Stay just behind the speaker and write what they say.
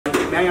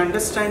may I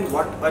understand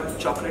what a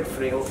chocolate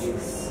Frio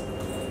is?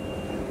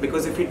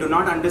 Because if we do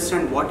not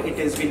understand what it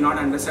is, we will not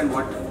understand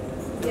what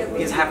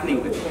is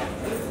happening with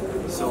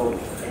it. So,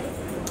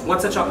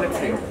 what's a chocolate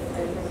Frio?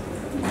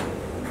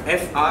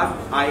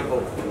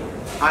 F-R-I-O.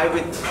 I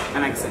with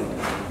an accent.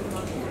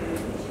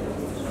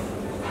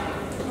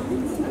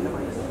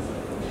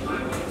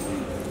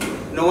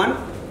 No one?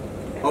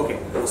 Okay.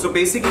 So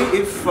basically,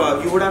 if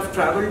you would have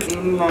traveled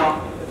in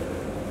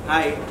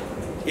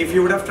if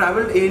you would have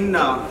traveled in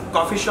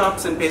coffee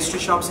shops and pastry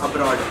shops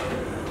abroad,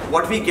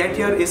 what we get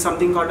here is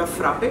something called a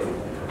frappe,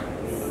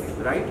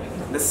 right?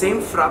 The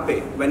same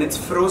frappe, when it's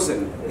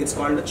frozen, it's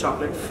called a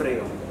chocolate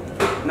Frio.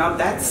 Now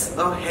that's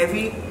a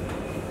heavy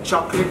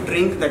chocolate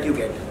drink that you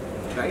get,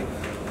 right?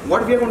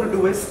 What we are going to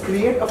do is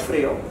create a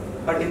Frio,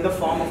 but in the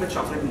form of a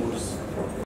chocolate mousse.